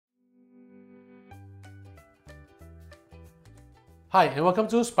Hi and welcome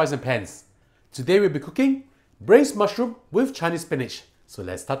to Spice and Pans. Today we'll be cooking braised mushroom with Chinese spinach. So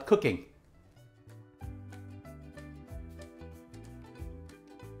let's start cooking.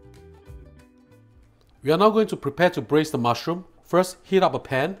 We are now going to prepare to braise the mushroom. First, heat up a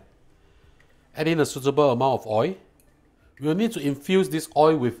pan. Add in a suitable amount of oil. We will need to infuse this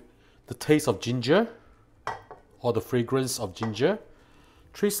oil with the taste of ginger or the fragrance of ginger.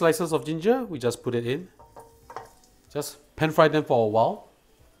 3 slices of ginger, we just put it in. Just pan fry them for a while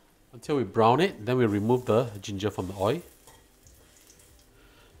until we brown it. Then we remove the ginger from the oil.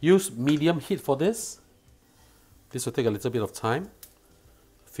 Use medium heat for this. This will take a little bit of time,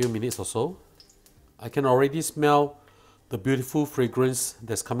 a few minutes or so. I can already smell the beautiful fragrance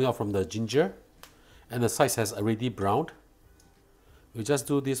that's coming out from the ginger, and the sides has already browned. We'll just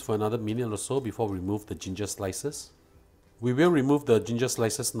do this for another minute or so before we remove the ginger slices. We will remove the ginger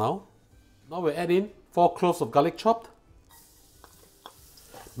slices now. Now we'll add in 4 cloves of garlic chopped.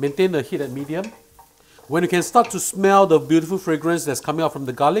 Maintain the heat at medium. When you can start to smell the beautiful fragrance that's coming out from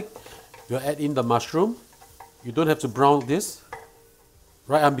the garlic, you'll add in the mushroom. You don't have to brown this.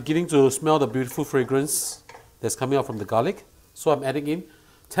 Right, I'm beginning to smell the beautiful fragrance that's coming out from the garlic. So I'm adding in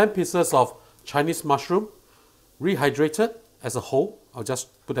 10 pieces of Chinese mushroom, rehydrated as a whole. I'll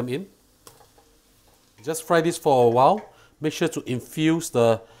just put them in. Just fry this for a while. Make sure to infuse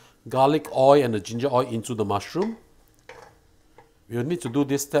the garlic oil and the ginger oil into the mushroom. We'll need to do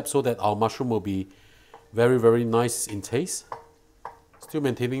this step so that our mushroom will be very nice in taste. Still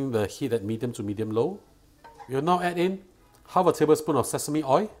maintaining the heat at medium to medium low. We'll now add in half a tablespoon of sesame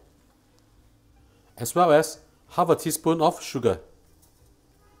oil, as well as half a teaspoon of sugar.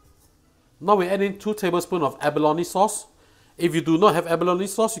 Now we add in 2 tablespoons of abalone sauce. If you do not have abalone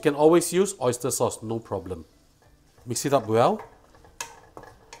sauce, you can always use oyster sauce, no problem. Mix it up well.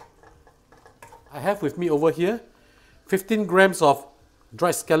 I have with me over here 15 grams of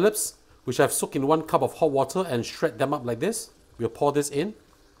dried scallops, which I've soaked in 1 cup of hot water and shred them up like this. We'll pour this in.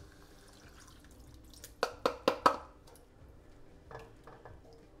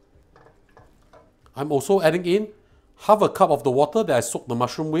 I'm also adding in half a cup of the water that I soaked the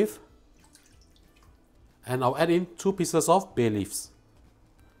mushroom with. And I'll add in 2 pieces of bay leaves.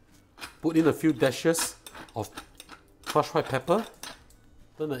 Put in a few dashes of crushed white pepper.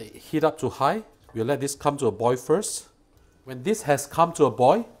 Turn the heat up to high. We'll let this come to a boil first. When this has come to a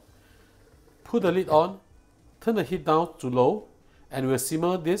boil, put the lid on, turn the heat down to low, and we'll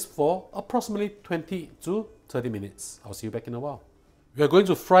simmer this for approximately 20 to 30 minutes. I'll see you back in a while. We are going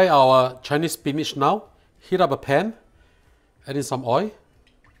to fry our Chinese spinach now. Heat up a pan, add in some oil,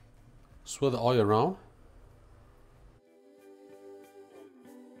 swirl the oil around.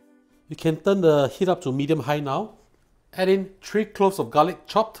 You can turn the heat up to medium-high now. Add in 3 cloves of garlic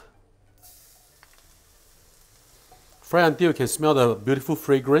chopped. Fry until you can smell the beautiful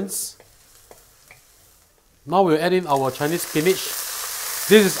fragrance. Now we'll add in our Chinese spinach.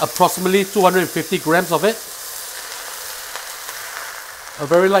 This is approximately 250 grams of it. A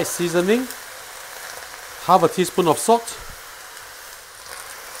very light seasoning. Half a teaspoon of salt.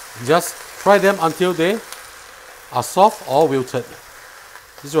 Just fry them until they are soft or wilted.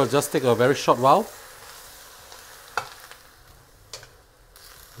 This will just take a very short while.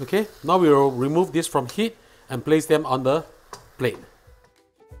 Okay, now we will remove this from heat and place them on the plate.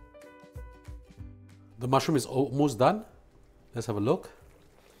 The mushroom is almost done. Let's have a look.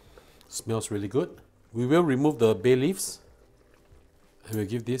 Smells really good. We will remove the bay leaves and we'll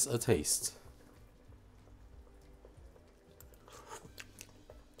give this a taste.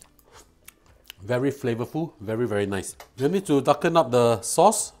 Very flavorful, very nice. You need to darken up the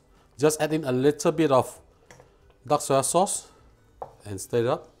sauce. Just add in a little bit of dark soy sauce and stir it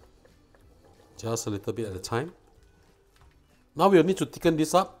up. Just a little bit at a time. Now we'll need to thicken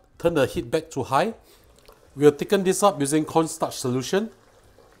this up. Turn the heat back to high. We'll thicken this up using cornstarch solution.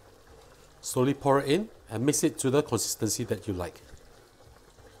 Slowly pour it in and mix it to the consistency that you like.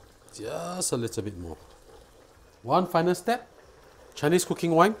 Just a little bit more. One final step. Chinese cooking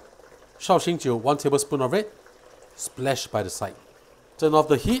wine. Shaoxingjiu, 1 tablespoon of it. Splash by the side. Turn off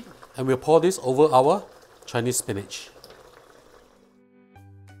the heat and we'll pour this over our Chinese spinach.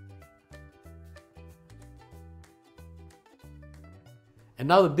 And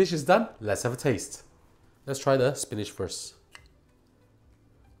now the dish is done, let's have a taste. Let's try the spinach first.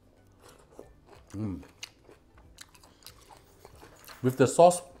 With the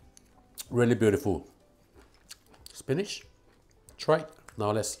sauce, really beautiful. Spinach, try it.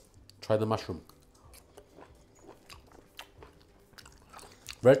 Now let's try the mushroom.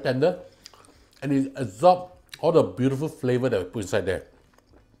 Very tender, and it absorbs all the beautiful flavor that we put inside there.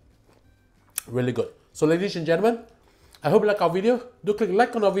 Really good. So ladies and gentlemen, I hope you like our video. Do click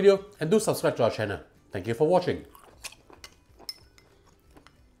like on our video and do subscribe to our channel. Thank you for watching.